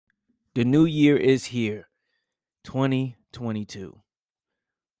The new year is here, 2022.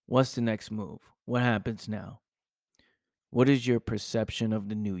 What's the next move? What happens now? What is your perception of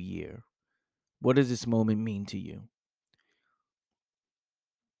the new year? What does this moment mean to you?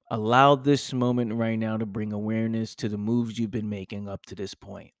 Allow this moment right now to bring awareness to the moves you've been making up to this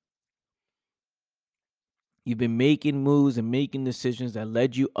point. You've been making moves and making decisions that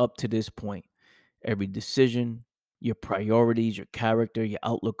led you up to this point. Every decision, your priorities, your character, your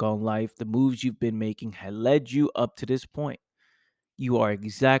outlook on life, the moves you've been making had led you up to this point. You are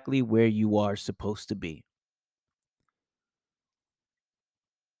exactly where you are supposed to be.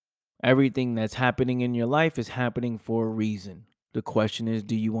 Everything that's happening in your life is happening for a reason. The question is,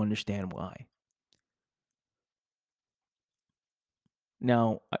 do you understand why?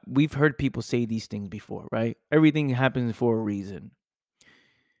 Now, we've heard people say these things before, right? Everything happens for a reason.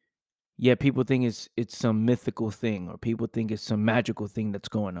 Yet people think it's some mythical thing, or people think it's some magical thing that's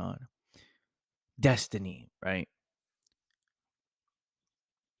going on. Destiny, right?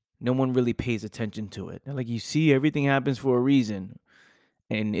 No one really pays attention to it. They're like, you see, everything happens for a reason.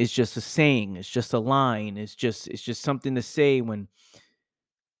 And it's just a saying, it's just a line, it's just something to say when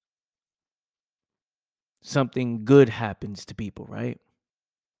something good happens to people, right?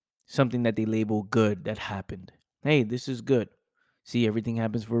 Something that they label good that happened. Hey, this is good. See, everything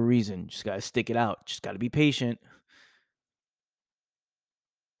happens for a reason. Just got to stick it out. Just got to be patient.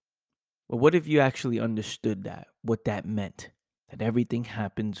 But what if you actually understood that, what that meant? That everything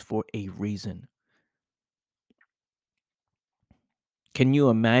happens for a reason. Can you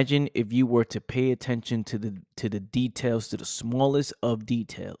imagine if you were to pay attention to the details, to the smallest of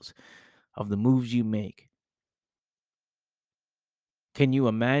details of the moves you make? Can you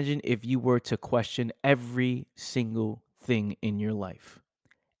imagine if you were to question every single thing in your life?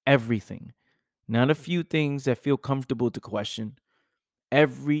 Everything. Not a few things that feel comfortable to question.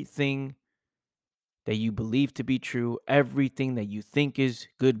 Everything that you believe to be true, everything that you think is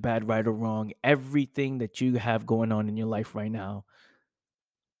good, bad, right, or wrong, everything that you have going on in your life right now,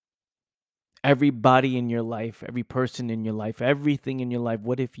 everybody in your life, every person in your life, everything in your life.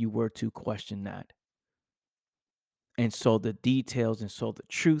 What if you were to question that and saw the details and saw the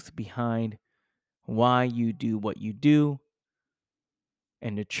truth behind why you do what you do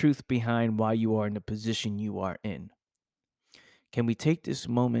and the truth behind why you are in the position you are in? Can we take this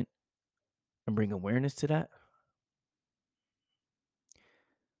moment and bring awareness to that?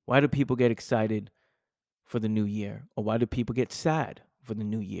 Why do people get excited for the new year? Or why do people get sad for the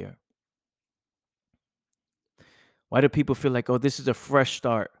new year? Why do people feel like, oh, this is a fresh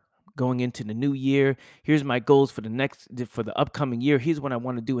start going into the new year? Here's my goals for the upcoming year. Here's what I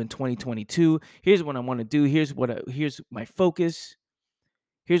want to do in 2022. Here's what I want to do. Here's my focus.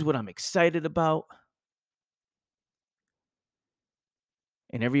 Here's what I'm excited about.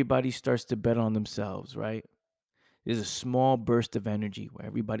 And everybody starts to bet on themselves, right? There's a small burst of energy where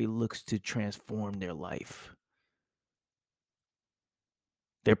everybody looks to transform their life.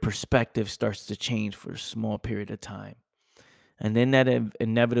 Their perspective starts to change for a small period of time. And then that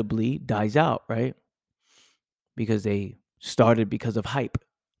inevitably dies out, right? Because they started because of hype.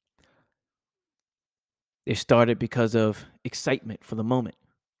 They started because of excitement for the moment.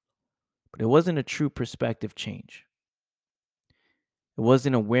 But it wasn't a true perspective change. It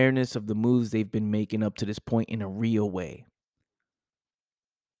wasn't awareness of the moves they've been making up to this point in a real way.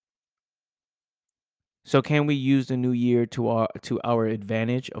 So can we use the new year to our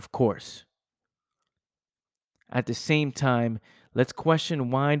advantage? Of course. At the same time, let's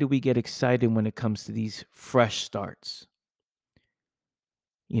question, why do we get excited when it comes to these fresh starts?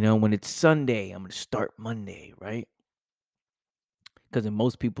 When it's Sunday, I'm going to start Monday, right? Because in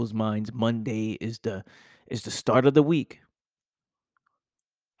most people's minds, Monday is the start of the week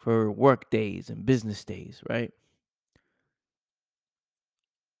for work days and business days, right?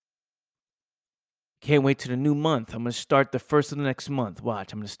 Can't wait to the new month. I'm going to start the first of the next month.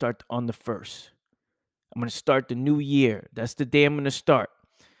 Watch, I'm going to start on the first. I'm going to start the new year. That's the day I'm going to start.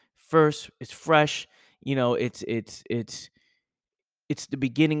 First, it's fresh. It's the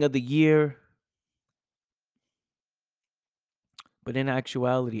beginning of the year. But in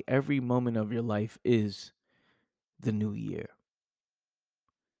actuality, every moment of your life is the new year.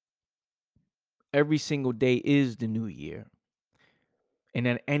 Every single day is the new year. And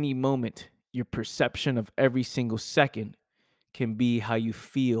at any moment, your perception of every single second can be how you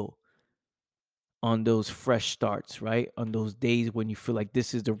feel on those fresh starts, right? On those days when you feel like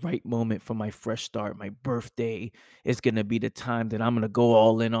this is the right moment for my fresh start. My birthday is going to be the time that I'm going to go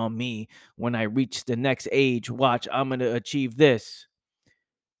all in on me. When I reach the next age, watch, I'm going to achieve this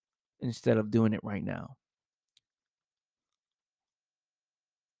instead of doing it right now.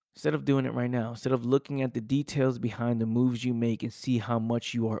 Instead of doing it right now, instead of looking at the details behind the moves you make and see how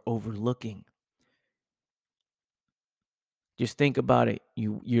much you are overlooking. Just think about it.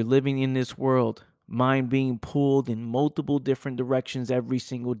 You're living in this world, mind being pulled in multiple different directions every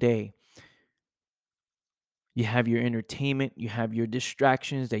single day. You have your entertainment, you have your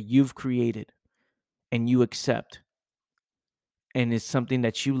distractions that you've created and you accept. And it's something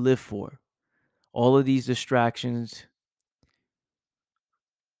that you live for. All of these distractions,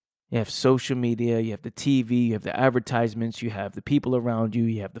 you have social media, you have the TV, you have the advertisements, you have the people around you,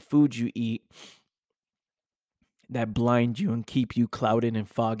 you have the food you eat that blind you and keep you clouded and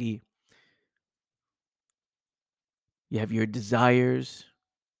foggy. You have your desires,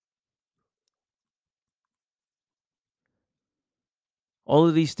 all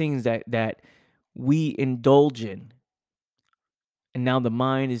of these things that we indulge in. And now the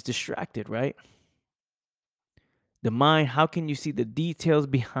mind is distracted, right? The mind, how can you see the details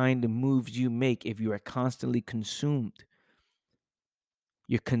behind the moves you make if you are constantly consumed?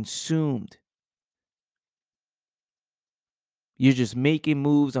 You're consumed. You're just making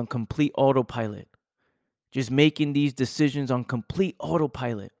moves on complete autopilot, just making these decisions on complete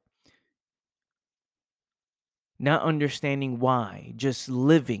autopilot, not understanding why, just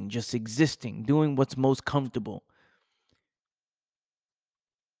living, just existing, doing what's most comfortable,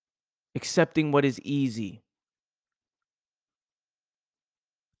 accepting what is easy.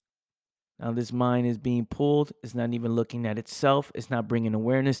 Now, this mind is being pulled, it's not even looking at itself, it's not bringing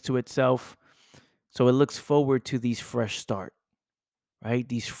awareness to itself. So it looks forward to these fresh start, right?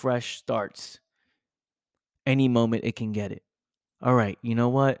 These fresh starts. Any moment it can get it. All right, you know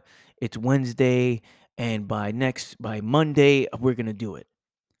what? It's Wednesday, and by Monday, we're gonna do it.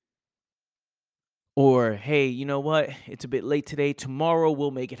 Or hey, you know what? It's a bit late today. Tomorrow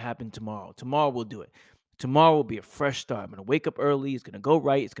we'll make it happen tomorrow. Tomorrow we'll do it. Tomorrow will be a fresh start. I'm gonna wake up early. It's gonna go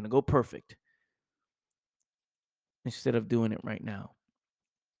right. It's gonna go perfect. Instead of doing it right now.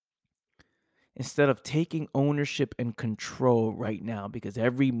 Instead of taking ownership and control right now, because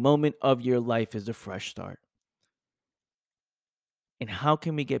every moment of your life is a fresh start. And how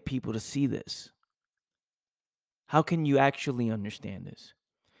can we get people to see this? How can you actually understand this?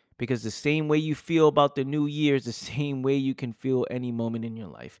 Because the same way you feel about the new year is the same way you can feel any moment in your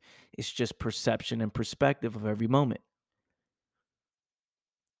life. It's just perception and perspective of every moment.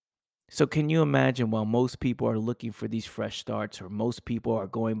 So, can you imagine while most people are looking for these fresh starts, or most people are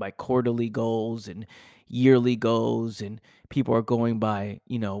going by quarterly goals and yearly goals, and people are going by,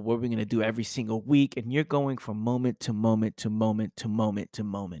 what we're going to do every single week, and you're going from moment to moment to moment to moment to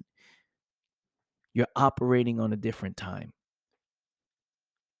moment, you're operating on a different time.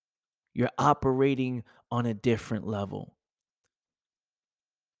 You're operating on a different level.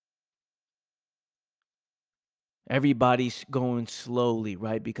 Everybody's going slowly,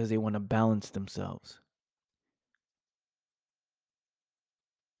 right? Because they want to balance themselves.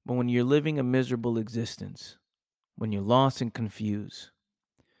 But when you're living a miserable existence, when you're lost and confused,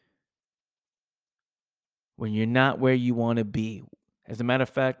 when you're not where you want to be, as a matter of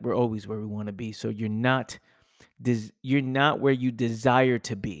fact, we're always where we want to be. So you're not where you desire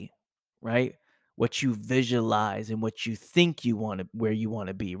to be, right? What you visualize and what you think you want to where you want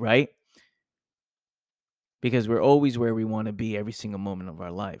to be, right? Because we're always where we want to be every single moment of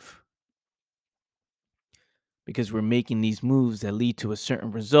our life. Because we're making these moves that lead to a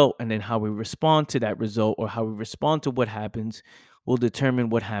certain result, and then how we respond to that result or how we respond to what happens will determine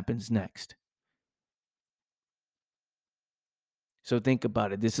what happens next. So think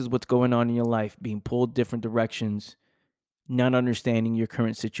about it. This is what's going on in your life, being pulled different directions, not understanding your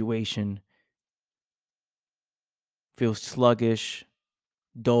current situation, feel sluggish,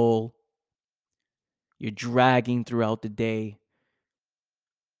 dull, you're dragging throughout the day,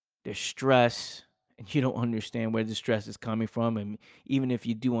 there's stress, and you don't understand where the stress is coming from. And even if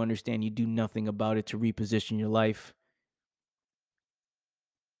you do understand, you do nothing about it to reposition your life.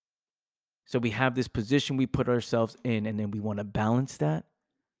 So we have this position we put ourselves in, and then we want to balance that.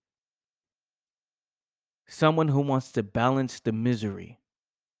 Someone who wants to balance the misery,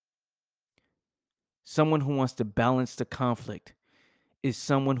 someone who wants to balance the conflict, is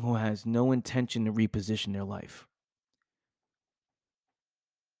someone who has no intention to reposition their life.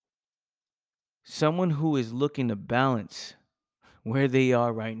 Someone who is looking to balance where they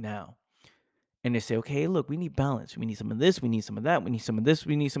are right now. And they say, okay, look, we need balance. We need some of this. We need some of that. We need some of this.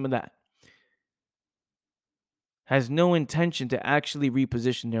 We need some of that. Has no intention to actually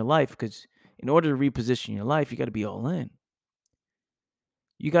reposition their life, because in order to reposition your life, you got to be all in.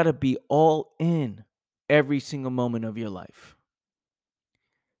 You got to be all in every single moment of your life.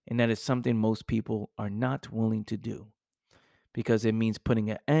 And that is something most people are not willing to do, because it means putting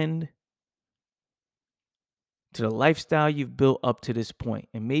an end to the lifestyle you've built up to this point.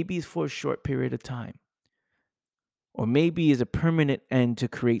 And maybe it's for a short period of time, or maybe it's a permanent end to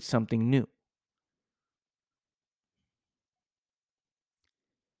create something new.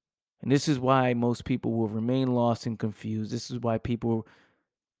 And this is why most people will remain lost and confused. This is why people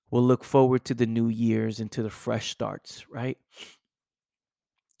will look forward to the new years and to the fresh starts, right?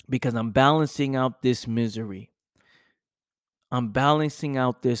 Because I'm balancing out this misery. I'm balancing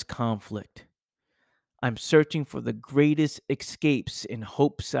out this conflict. I'm searching for the greatest escapes in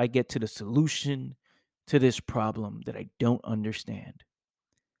hopes I get to the solution to this problem that I don't understand.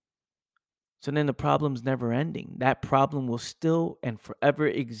 So then the problem's never ending. That problem will still and forever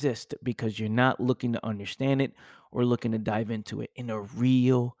exist because you're not looking to understand it or looking to dive into it in a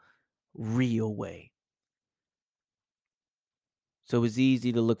real way. So it's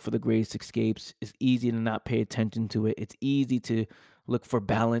easy to look for the greatest escapes. It's easy to not pay attention to it. It's easy to look for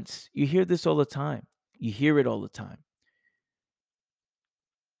balance. You hear this all the time. You hear it all the time.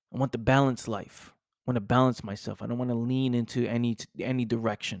 I want the balanced life. I want to balance myself. I don't want to lean into any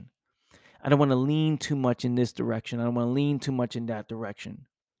direction. I don't want to lean too much in this direction. I don't want to lean too much in that direction.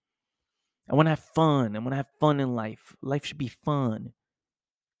 I want to have fun. I want to have fun in life. Life should be fun.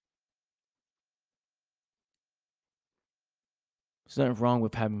 There's nothing wrong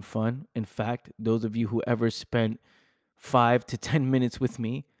with having fun. In fact, those of you who ever spent 5 to 10 minutes with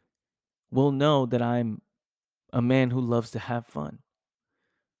me will know that I'm a man who loves to have fun.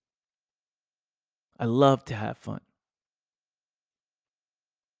 I love to have fun.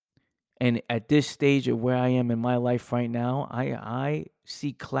 And at this stage of where I am in my life right now, I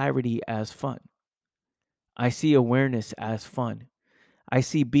see clarity as fun. I see awareness as fun. I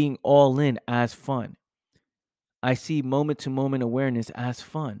see being all in as fun. I see moment to moment awareness as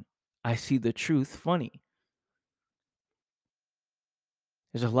fun. I see the truth funny.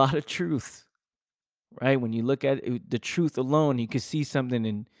 There's a lot of truth, right? When you look at it, the truth alone, you can see something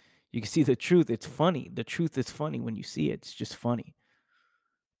and you can see the truth. It's funny. The truth is funny when you see it. It's just funny.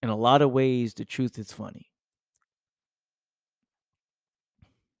 In a lot of ways, the truth is funny.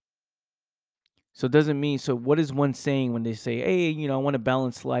 So it doesn't mean, so what is one saying when they say, hey, I want to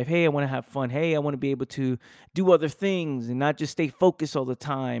balance life. Hey, I want to have fun. Hey, I want to be able to do other things and not just stay focused all the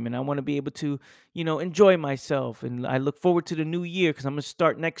time. And I want to be able to, enjoy myself. And I look forward to the new year because I'm going to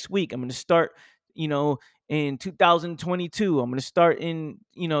start next week. I'm going to start, you know, in 2022. I'm going to start in,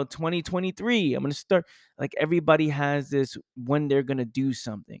 2023. I'm going to start, like, everybody has this when they're going to do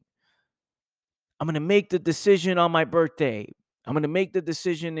something. I'm going to make the decision on my birthday. I'm going to make the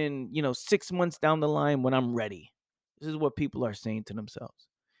decision in, 6 months down the line when I'm ready. This is what people are saying to themselves.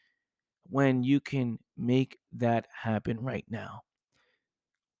 When you can make that happen right now.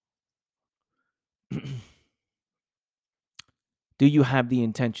 Do you have the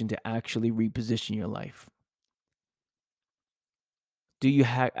intention to actually reposition your life? Do you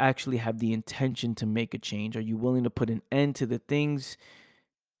actually have the intention to make a change? Are you willing to put an end to the things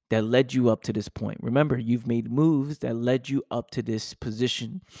that led you up to this point? Remember, you've made moves that led you up to this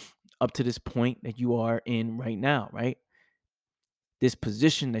position, up to this point that you are in right now, right? This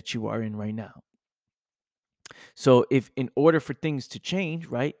position that you are in right now. So if in order for things to change,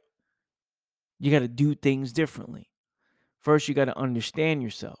 right, you got to do things differently. First, you got to understand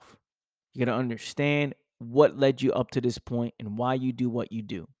yourself. You got to understand what led you up to this point and why you do what you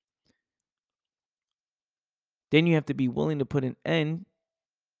do. Then you have to be willing to put an end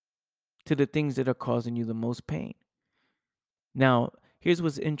to the things that are causing you the most pain. Now, here's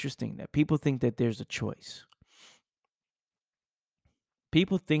what's interesting, that people think that there's a choice.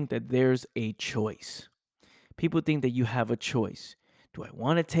 People think that there's a choice. People think that you have a choice. Do I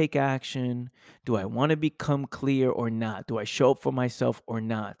want to take action? Do I want to become clear or not? Do I show up for myself or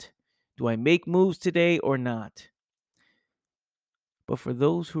not? Do I make moves today or not? But for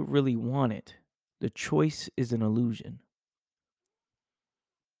those who really want it, the choice is an illusion.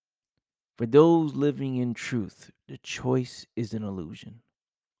 For those living in truth, the choice is an illusion.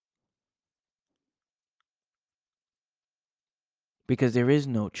 Because there is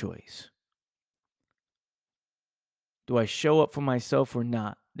no choice. Do I show up for myself or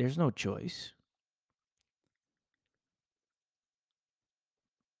not? There's no choice.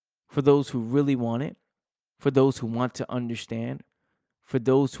 For those who really want it, for those who want to understand, for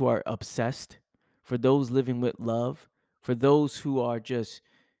those who are obsessed, for those living with love, for those who are just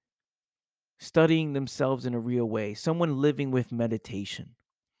studying themselves in a real way, someone living with meditation.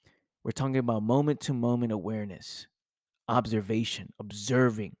 We're talking about moment to moment awareness, observation,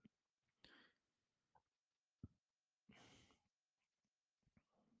 observing.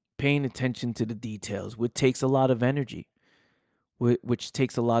 Paying attention to the details, which takes a lot of energy. which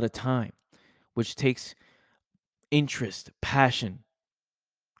takes a lot of time, which takes interest, passion.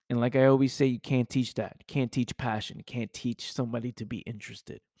 And like I always say, you can't teach that. You can't teach passion. You can't teach somebody to be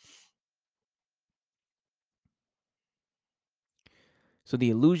interested. So the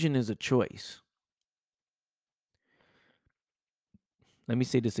illusion is a choice. Let me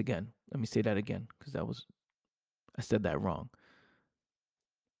say this again. Let me say that again because I said that wrong.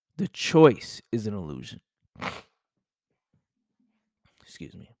 The choice is an illusion.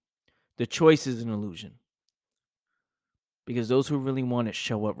 Excuse me. The choice is an illusion because those who really want it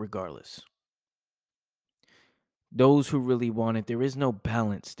show up regardless. Those who really want it, there is no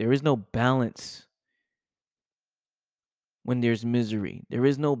balance. There is no balance when there's misery. There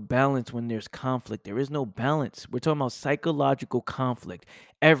is no balance when there's conflict. There is no balance. We're talking about psychological conflict.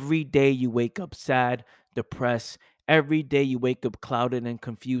 Every day you wake up sad, depressed. Every day you wake up clouded and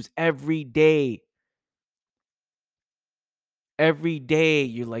confused. Every day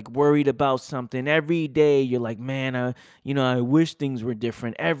you're like worried about something. Every day you're like, man, I wish things were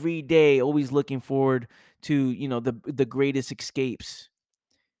different. Every day always looking forward to, the greatest escapes.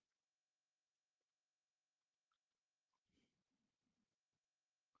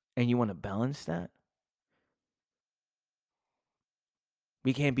 And you want to balance that?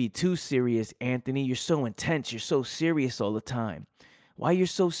 We can't be too serious, Anthony. You're so intense. You're so serious all the time. Why you're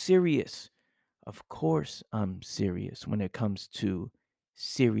so serious? Of course I'm serious when it comes to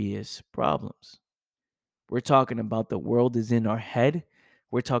serious problems. We're talking about the world is in our head.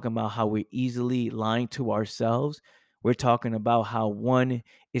 We're talking about how we're easily lying to ourselves. We're talking about how one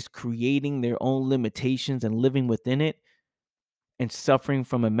is creating their own limitations and living within it and suffering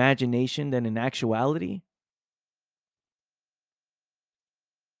from imagination than in actuality.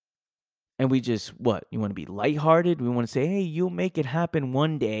 And we just, what? You want to be lighthearted? We want to say, hey, you'll make it happen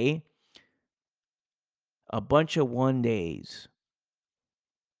one day. A bunch of one days.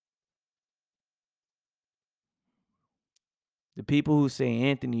 The people who say,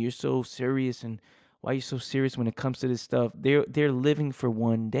 Anthony, you're so serious, and why are you so serious when it comes to this stuff? They're living for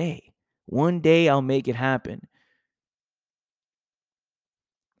one day. One day I'll make it happen.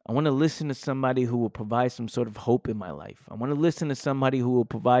 I want to listen to somebody who will provide some sort of hope in my life. I want to listen to somebody who will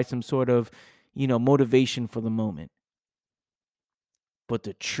provide some sort of, motivation for the moment. But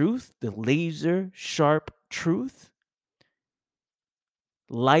the truth, the laser sharp truth,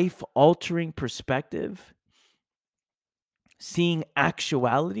 life altering perspective, seeing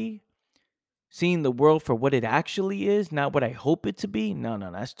actuality, seeing the world for what it actually is, not what I hope it to be. No,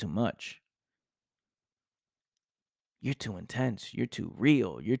 that's too much. You're too intense. You're too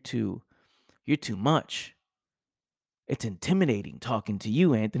real. You're too much. It's intimidating talking to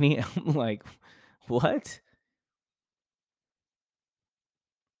you, Anthony. I'm like, what?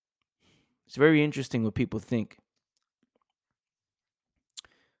 It's very interesting what people think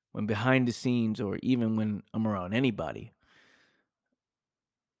when behind the scenes or even when I'm around anybody.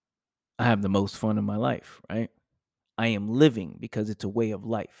 I have the most fun in my life, right? I am living because it's a way of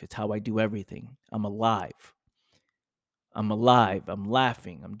life. It's how I do everything. I'm alive. I'm alive. I'm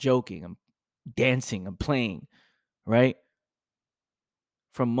laughing. I'm joking. I'm dancing. I'm playing, right?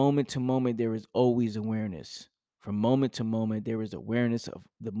 From moment to moment, there is always awareness. From moment to moment, there is awareness of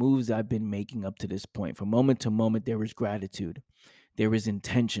the moves I've been making up to this point. From moment to moment, there is gratitude. There is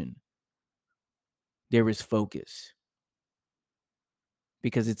intention. There is focus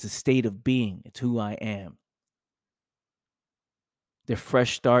because it's a state of being. It's who I am. The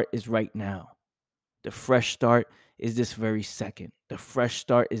fresh start is right now. The fresh start is this very second. The fresh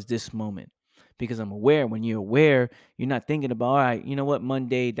start is this moment. Because I'm aware. When you're aware, you're not thinking about, all right, you know what,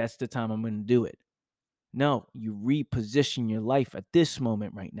 Monday, that's the time I'm going to do it. No, you reposition your life at this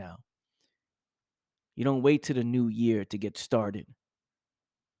moment right now. You don't wait to the new year to get started.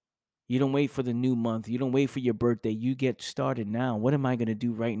 You don't wait for the new month. You don't wait for your birthday. You get started now. What am I going to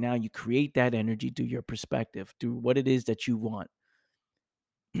do right now? You create that energy through your perspective, through what it is that you want.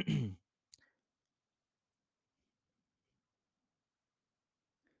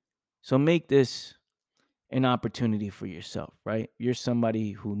 So make this an opportunity for yourself, right? You're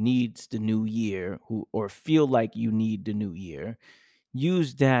somebody who needs the new year, who or feel like you need the new year.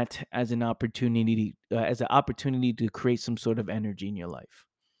 Use that as an opportunity to create some sort of energy in your life.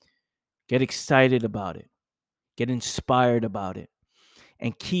 Get excited about it. Get inspired about it.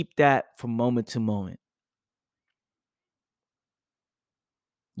 And keep that from moment to moment.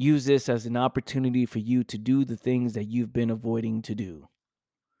 Use this as an opportunity for you to do the things that you've been avoiding to do.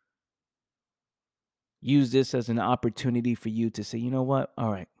 Use this as an opportunity for you to say, you know what?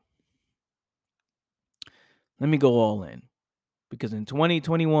 All right, let me go all in. Because in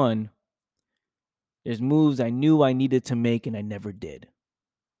 2021, There's moves I knew I needed to make and I never did.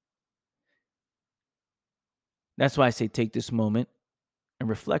 That's why I say take this moment and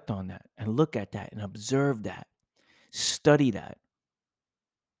reflect on that and look at that and observe that, study that,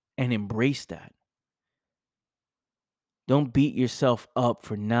 and embrace that. Don't beat yourself up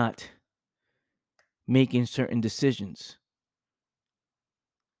for not making certain decisions.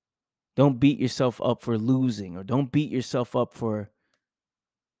 Don't beat yourself up for losing, or don't beat yourself up for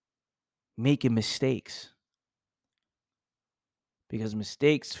making mistakes, because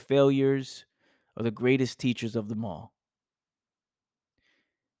mistakes, failures are the greatest teachers of them all.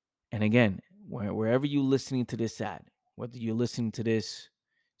 And again, wherever you're listening to this at, whether you're listening to this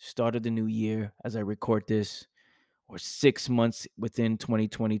start of the new year as I record this, or 6 months within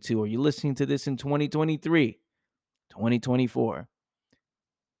 2022, or you're listening to this in 2023, 2024,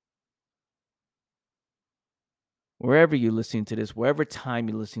 wherever you're listening to this, wherever time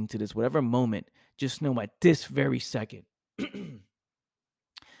you're listening to this, whatever moment, just know at this very second,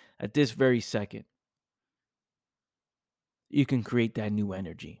 at this very second, you can create that new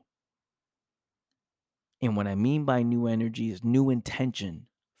energy. And what I mean by new energy is new intention,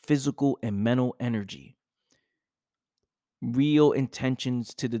 physical and mental energy, real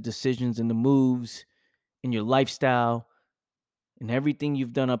intentions to the decisions and the moves in your lifestyle and everything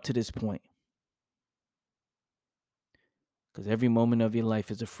you've done up to this point. Because every moment of your life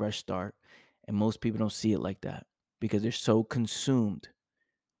is a fresh start. And most people don't see it like that because they're so consumed.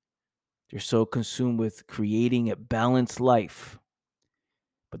 They're so consumed with creating a balanced life,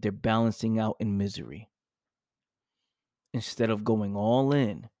 but they're balancing out in misery instead of going all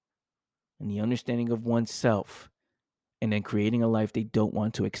in the understanding of oneself and then creating a life they don't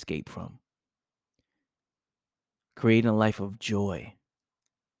want to escape from. Creating a life of joy,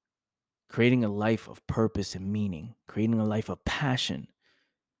 creating a life of purpose and meaning, creating a life of passion,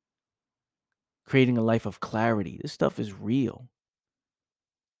 creating a life of clarity. This stuff is real.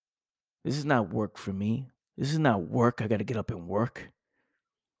 This is not work for me. This is not work. I got to get up and work.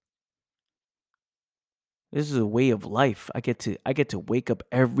 This is a way of life. I get to wake up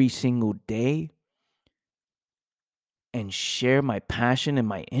every single day and share my passion and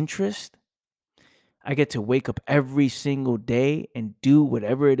my interest. I get to wake up every single day and do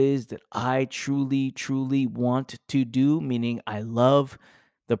whatever it is that I truly, truly want to do, meaning I love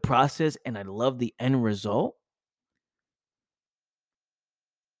the process and I love the end result.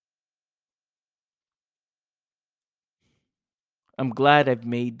 I'm glad I've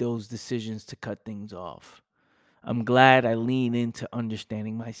made those decisions to cut things off. I'm glad I lean into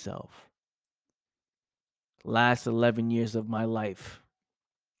understanding myself. Last 11 years of my life,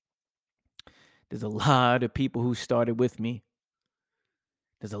 there's a lot of people who started with me.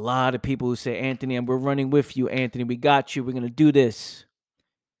 There's a lot of people who say, Anthony, and we're running with you, Anthony. We got you. We're going to do this.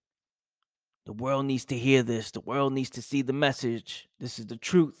 The world needs to hear this. The world needs to see the message. This is the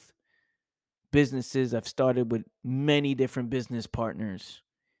truth. Businesses, I've started with many different business partners.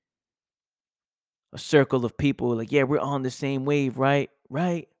 A circle of people like, yeah, we're on the same wave, right?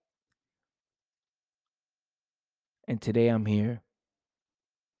 Right. And today I'm here.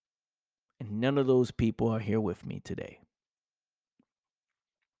 And none of those people are here with me today.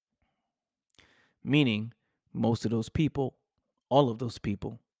 Meaning, most of those people, all of those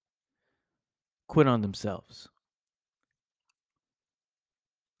people, quit on themselves.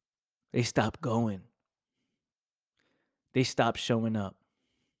 They stopped going. They stopped showing up.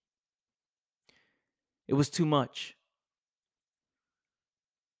 It was too much.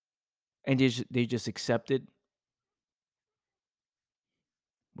 And they just accepted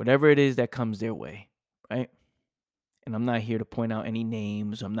whatever it is that comes their way, right? And I'm not here to point out any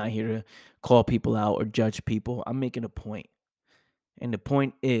names. I'm not here to call people out or judge people. I'm making a point. And the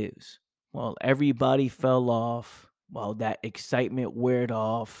point is, while everybody fell off, while that excitement wore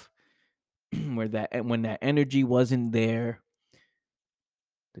off, when that energy wasn't there,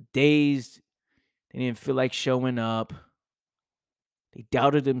 the days they didn't feel like showing up, they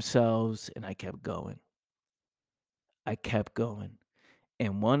doubted themselves, and I kept going. I kept going.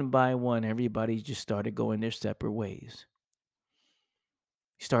 And one by one, everybody just started going their separate ways.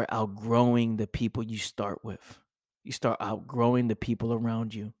 You start outgrowing the people you start with. You start outgrowing the people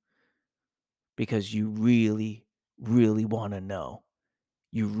around you because you really, really want to know.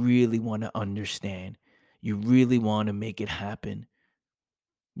 You really want to understand. You really want to make it happen.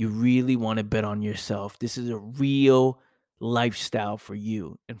 You really want to bet on yourself. This is a real lifestyle for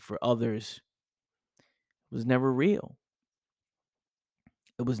you, and for others, it was never real.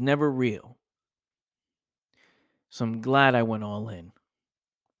 It was never real. So I'm glad I went all in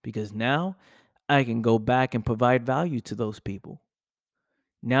because now I can go back and provide value to those people.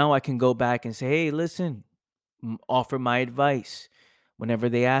 Now I can go back and say, hey, listen, offer my advice whenever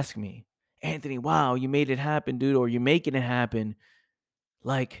they ask me. Anthony, wow, you made it happen, dude, or you're making it happen.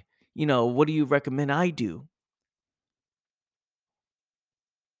 Like, what do you recommend I do?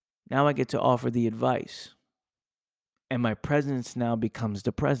 Now I get to offer the advice, and my presence now becomes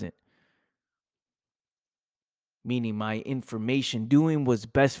the present, meaning my information doing what's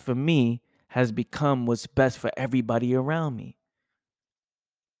best for me has become what's best for everybody around me.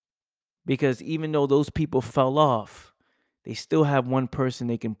 Because even though those people fell off, they still have one person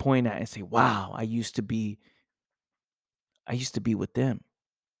they can point at and say, wow, I used to be with them.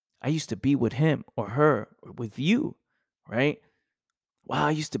 I used to be with him or her or with you, right? Wow,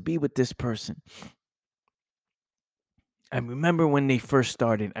 I used to be with this person. I remember when they first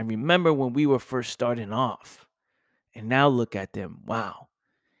started. I remember when we were first starting off. And now look at them. Wow.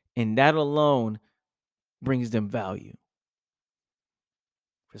 And that alone brings them value.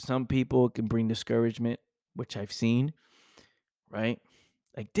 For some people, it can bring discouragement, which I've seen, right?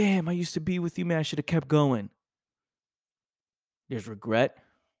 Like, damn, I used to be with you, man. I should have kept going. There's regret.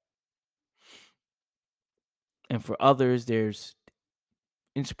 And for others, there's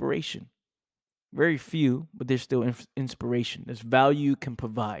inspiration. Very few, but there's still inspiration. There's value you can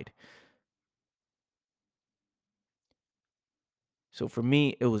provide. So for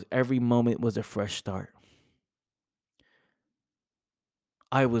me, it was every moment was a fresh start.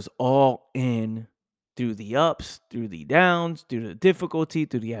 I was all in through the ups, through the downs, through the difficulty,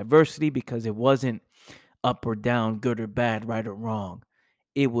 through the adversity, because it wasn't up or down, good or bad, right or wrong.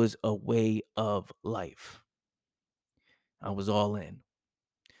 It was a way of life. I was all in.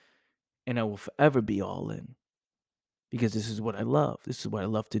 And I will forever be all in because this is what I love. This is what I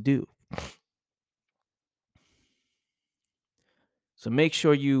love to do. So make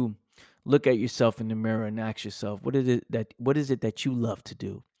sure you look at yourself in the mirror and ask yourself, what is it that you love to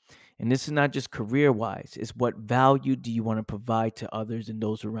do? And this is not just career wise, it's what value do you want to provide to others and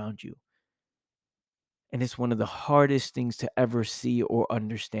those around you? And it's one of the hardest things to ever see or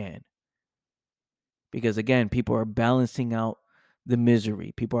understand. Because again, people are balancing out the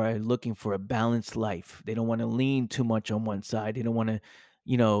misery. People are looking for a balanced life. They don't want to lean too much on one side. They don't want to,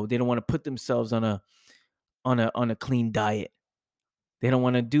 they don't want to put themselves on a clean diet. They don't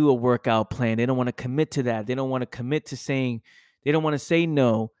want to do a workout plan. They don't want to commit to that. They don't want to commit to saying, they don't want to say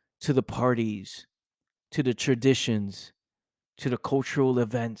no to the parties, to the traditions, to the cultural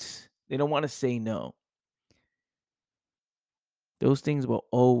events. They don't want to say no. Those things will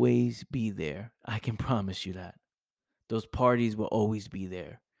always be there. I can promise you that. Those parties will always be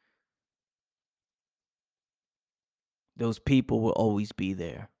there. Those people will always be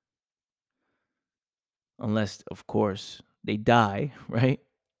there. Unless, of course, they die, right?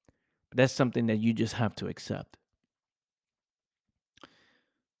 But that's something that you just have to accept.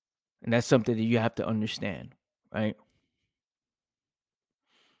 And that's something that you have to understand, right?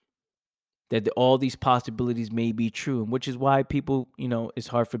 That all these possibilities may be true, and which is why people, it's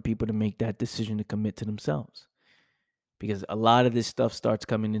hard for people to make that decision to commit to themselves. Because a lot of this stuff starts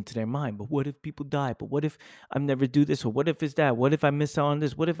coming into their mind. But what if people die? But what if I never do this? Or what if it's that? What if I miss out on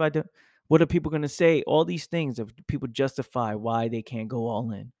this? What if I do? What are people going to say? All these things that people justify why they can't go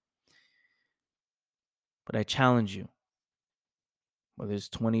all in. But I challenge you, whether it's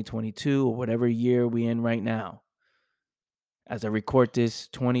 2022 or whatever year we in right now. As I record this,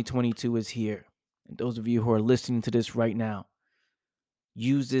 2022 is here. And those of you who are listening to this right now,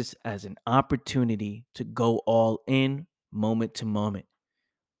 use this as an opportunity to go all in moment to moment.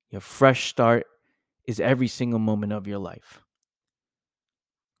 Your fresh start is every single moment of your life.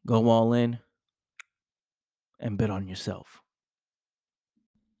 Go all in and bet on yourself.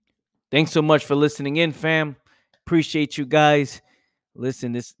 Thanks so much for listening in, fam. Appreciate you guys.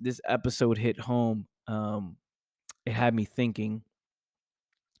 Listen, this episode hit home. It had me thinking,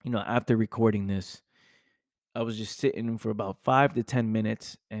 after recording this, I was just sitting for about 5 to 10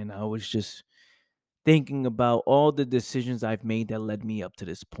 minutes and I was just thinking about all the decisions I've made that led me up to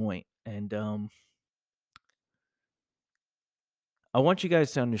this point. And I want you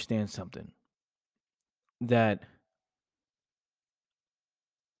guys to understand something, that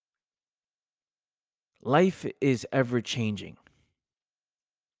life is ever changing.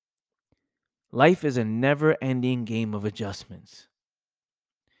 Life is a never ending game of adjustments.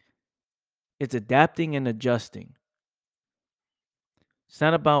 It's adapting and adjusting. It's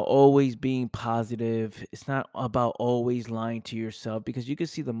not about always being positive. It's not about always lying to yourself, because you can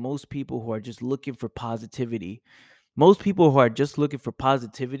see the most people who are just looking for positivity. Most people who are just looking for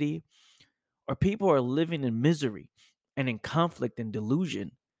positivity are people who are living in misery and in conflict and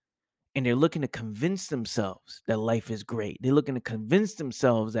delusion. and they're looking to convince themselves that life is great. They're looking to convince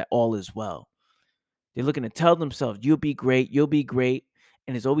themselves that all is well. They're looking to tell themselves, you'll be great, you'll be great.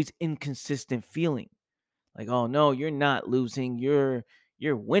 And it's always inconsistent feeling. Like, oh no, you're not losing, you're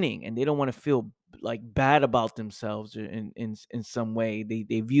winning. And they don't want to feel like bad about themselves or in some way.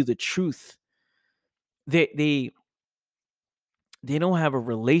 They view the truth. They they don't have a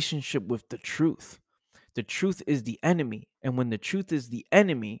relationship with the truth. The truth is the enemy. And when the truth is the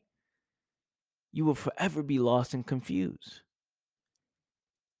enemy, you will forever be lost and confused.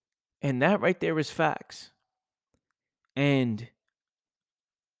 And that right there is facts. And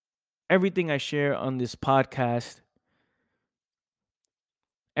everything I share on this podcast,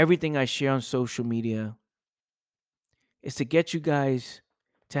 everything I share on social media is to get you guys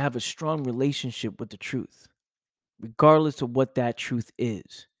to have a strong relationship with the truth, regardless of what that truth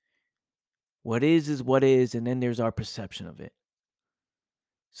is. What is what is, and then there's our perception of it.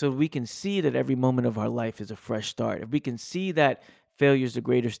 So we can see that every moment of our life is a fresh start. If we can see that failure is the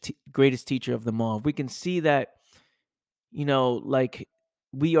greatest teacher of them all, if we can see that, like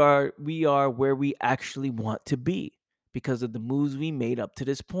we are where we actually want to be because of the moves we made up to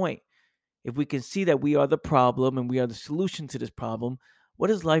this point. If we can see that we are the problem and we are the solution to this problem, what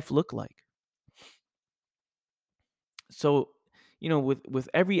does life look like? So, with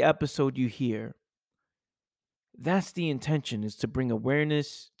every episode you hear, that's the intention, is to bring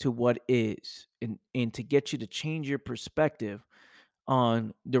awareness to what is, and to get you to change your perspective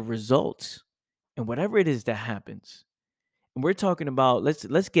on the results and whatever it is that happens. And we're talking about,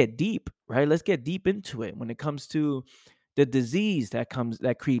 let's get deep, right? Let's get deep into it when it comes to the disease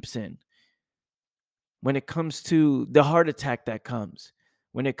that creeps in, when it comes to the heart attack that comes,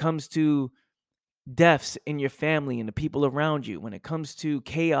 when it comes to deaths in your family and the people around you, when it comes to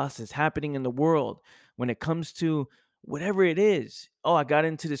chaos that's happening in the world, when it comes to whatever it is. Oh, I got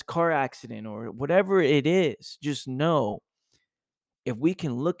into this car accident or whatever it is. Just know, if we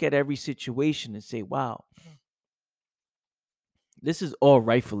can look at every situation and say, wow, this is all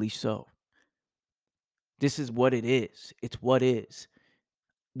rightfully so. This is what it is. It's what is.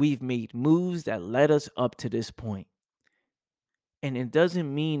 We've made moves that led us up to this point. And it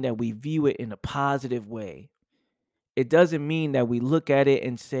doesn't mean that we view it in a positive way. It doesn't mean that we look at it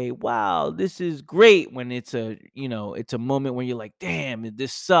and say, wow, this is great, when it's a moment when you're like, damn,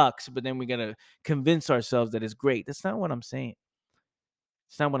 this sucks. But then we got to convince ourselves that it's great. That's not what I'm saying.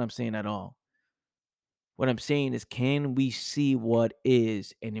 It's not what I'm saying at all. What I'm saying is, can we see what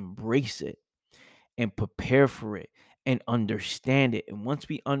is and embrace it and prepare for it and understand it? And once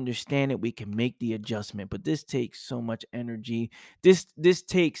we understand it, we can make the adjustment. But this takes so much energy. This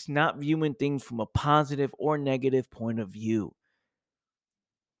takes not viewing things from a positive or negative point of view.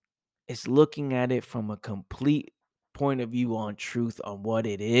 It's looking at it from a complete point of view on truth, on what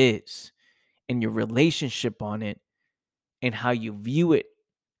it is, and your relationship on it, and how you view it,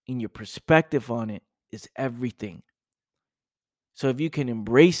 and your perspective on it is everything. So if you can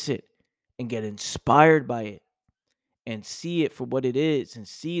embrace it and get inspired by it and see it for what it is, and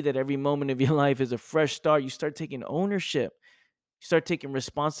see that every moment of your life is a fresh start, you start taking ownership, you start taking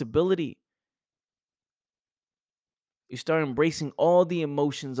responsibility, you start embracing all the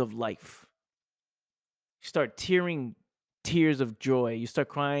emotions of life. You start tearing tears of joy. You start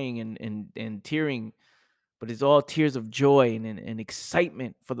crying and tearing, but it's all tears of joy and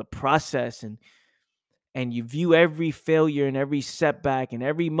excitement for the process. And you view every failure and every setback and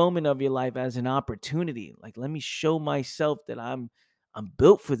every moment of your life as an opportunity. Like, let me show myself that I'm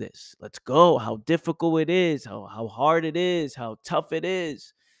built for this. Let's go. How difficult it is, how hard it is, how tough it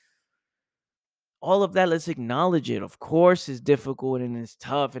is. All of that, let's acknowledge it. Of course, it's difficult and it's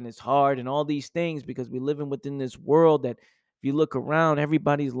tough and it's hard and all these things, because we live in within this world that, if you look around,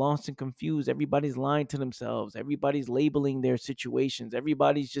 everybody's lost and confused. Everybody's lying to themselves. Everybody's labeling their situations.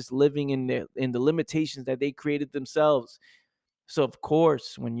 Everybody's just living in the limitations that they created themselves. So of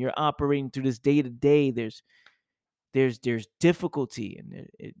course, when you're operating through this day to day, there's difficulty, and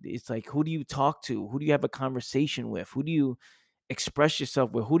it's like, who do you talk to? Who do you have a conversation with? Who do you express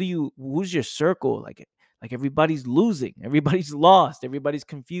yourself with? Who's your circle? Like everybody's losing, everybody's lost, everybody's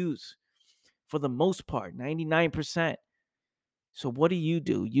confused for the most part, 99%. So what do?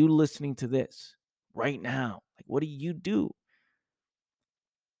 You listening to this right now, like, what do? You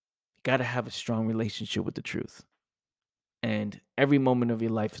got to have a strong relationship with the truth. And every moment of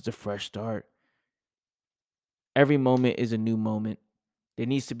your life is a fresh start. Every moment is a new moment. There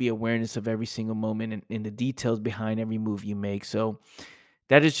needs to be awareness of every single moment, and the details behind every move you make. So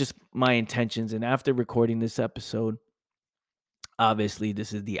that is just my intentions. And after recording this episode, obviously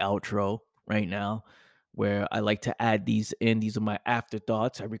this is the outro right now. where I like to add these in. These are my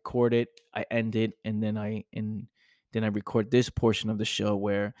afterthoughts. I record it, I end it, and then I record this portion of the show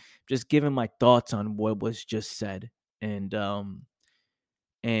where just giving my thoughts on what was just said. And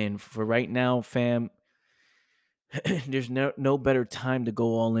for right now, fam, there's no better time to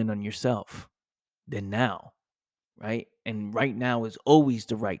go all in on yourself than now, right? And right now is always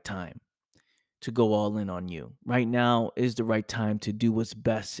the right time to go all in on you. Right now is the right time to do what's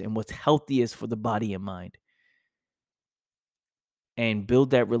best and what's healthiest for the body and mind, and build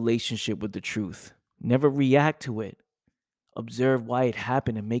that relationship with the truth. Never react to it. Observe why it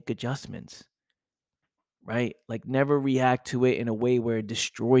happened and make adjustments, right? Like, never react to it in a way where it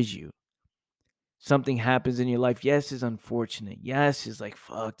destroys you. Something happens in your life. Yes, it's unfortunate. Yes, it's like,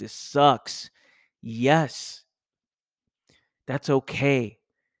 fuck, this sucks. Yes, that's okay.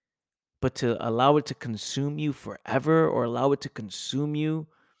 But to allow it to consume you forever, or allow it to consume you,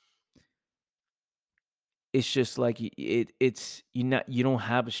 it's just like it's you don't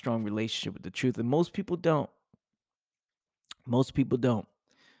have a strong relationship with the truth, and most people don't. Most people don't,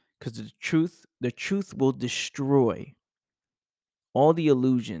 because the truth will destroy all the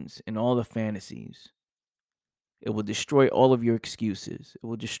illusions and all the fantasies. It will destroy all of your excuses. It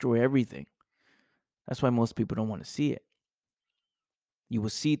will destroy everything. That's why most people don't want to see it. You will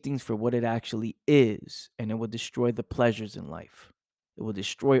see things for what it actually is, and it will destroy the pleasures in life. It will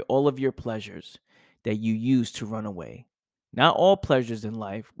destroy all of your pleasures that you use to run away. Not all pleasures in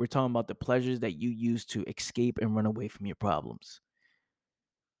life. We're talking about the pleasures that you use to escape and run away from your problems.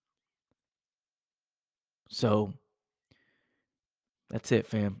 So that's it,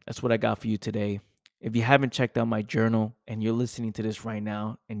 fam. That's what I got for you today. If you haven't checked out my journal and you're listening to this right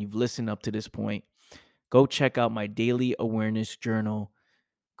now and you've listened up to this point, go check out my daily awareness journal.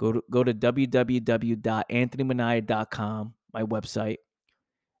 Go to www.anthonymanaya.com, my website,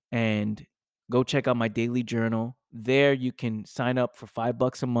 and go check out my daily journal. There you can sign up for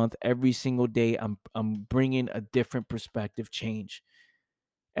 $5 a month. Every single day I'm bringing a different perspective change.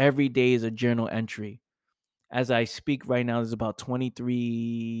 Every day is a journal entry. As I speak right now, there's about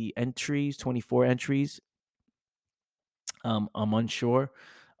 23 entries, 24 entries. I'm unsure.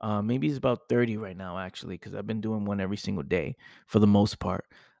 Maybe it's about 30 right now, actually, because I've been doing one every single day for the most part.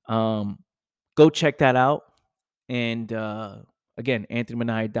 Um, Go check that out. And again,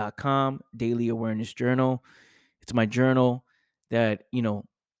 anthonymanaya.com, Daily Awareness Journal. It's my journal that,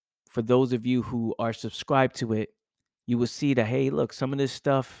 for those of you who are subscribed to it, you will see that, hey, look, some of this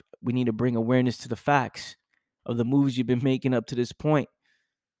stuff, we need to bring awareness to the facts of the moves you've been making up to this point.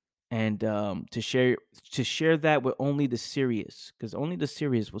 And to share that with only the serious, because only the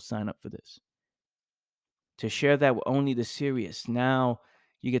serious will sign up for this. To share that with only the serious. Now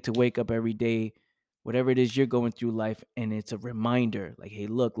you get to wake up every day, whatever it is you're going through life, and it's a reminder like, hey,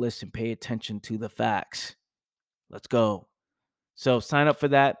 look, listen, pay attention to the facts. Let's go. So sign up for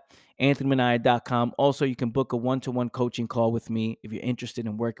that, anthonymanaya.com. Also, you can book a one-to-one coaching call with me if you're interested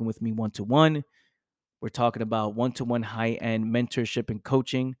in working with me one-to-one. We're talking about one-to-one high-end mentorship and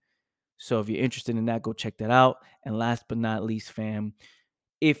coaching. So if you're interested in that, go check that out. And last but not least, fam,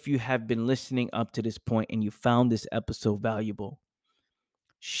 if you have been listening up to this point and you found this episode valuable,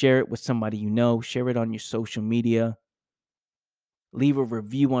 share it with somebody you know, share it on your social media, leave a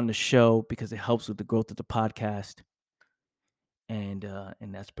review on the show because it helps with the growth of the podcast. And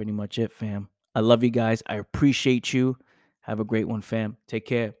that's pretty much it, fam. I love you guys. I appreciate you. Have a great one, fam. Take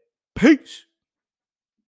care. Peace.